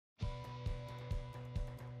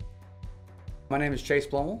My name is Chase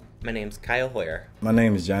Blummel. My name's Kyle Hoyer. My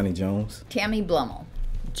name is Johnny Jones. Tammy Blummel.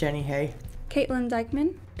 Jenny Hay. Caitlin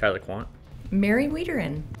Dykeman. Tyler Quant. Mary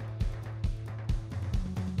Wiederin.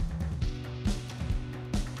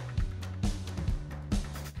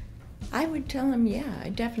 I would tell him, yeah, I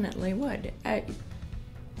definitely would.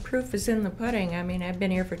 Proof is in the pudding. I mean, I've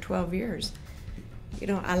been here for 12 years. You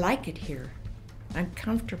know, I like it here. I'm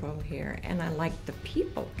comfortable here, and I like the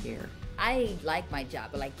people here. I like my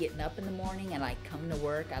job. I like getting up in the morning. I like coming to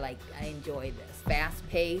work. I enjoy this. Fast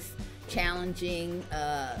paced, challenging.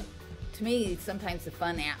 To me, sometimes a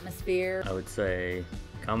fun atmosphere. I would say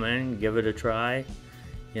come in, give it a try.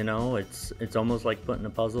 You know, it's almost like putting a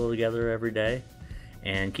puzzle together every day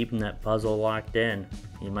and keeping that puzzle locked in.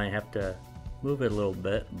 You might have to move it a little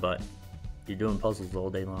bit, but you're doing puzzles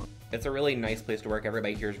all day long. It's a really nice place to work.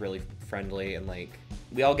 Everybody here is really friendly and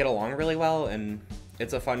we all get along really well, and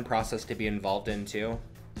it's a fun process to be involved in too.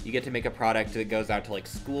 You get to make a product that goes out to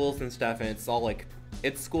schools and stuff, and it's all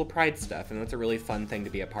it's school pride stuff, and that's a really fun thing to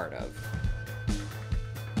be a part of.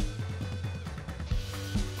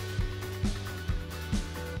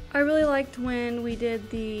 I really liked when we did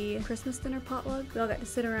the Christmas dinner potluck. We all got to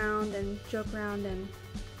sit around and joke around and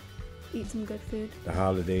eat some good food. The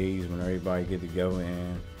holidays when everybody get together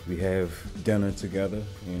and we have dinner together,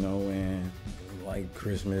 you know, and like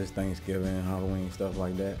Christmas, Thanksgiving, Halloween, stuff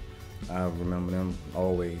like that. I remember them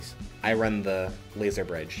always. I run the laser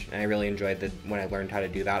bridge, and I really enjoyed when I learned how to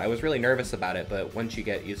do that. I was really nervous about it, but once you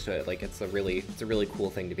get used to it, it's a really cool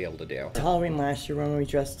thing to be able to do. Halloween last year when we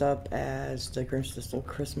dressed up as the Grinch that Stole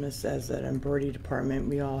Christmas as an embroidery department,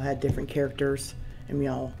 we all had different characters, and we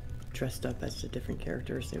all dressed up as the different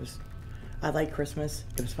characters. I like Christmas.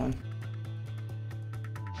 It was fun.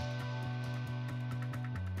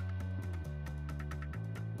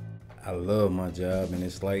 I love my job, and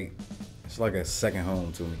it's like a second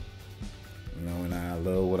home to me. You know, and I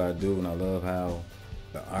love what I do, and I love how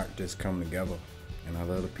the art just come together, and I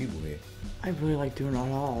love the people here. I really like doing it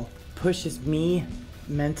all. Pushes me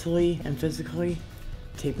mentally and physically,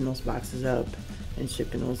 taping those boxes up and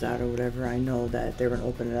shipping those out or whatever. I know that they're gonna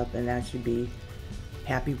open it up and actually be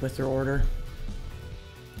happy with their order.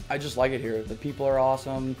 I just like it here. The people are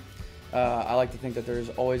awesome. I like to think that there's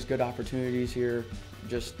always good opportunities here.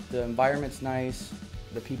 Just the environment's nice,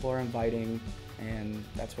 the people are inviting, and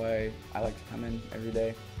that's why I like to come in every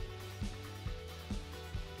day.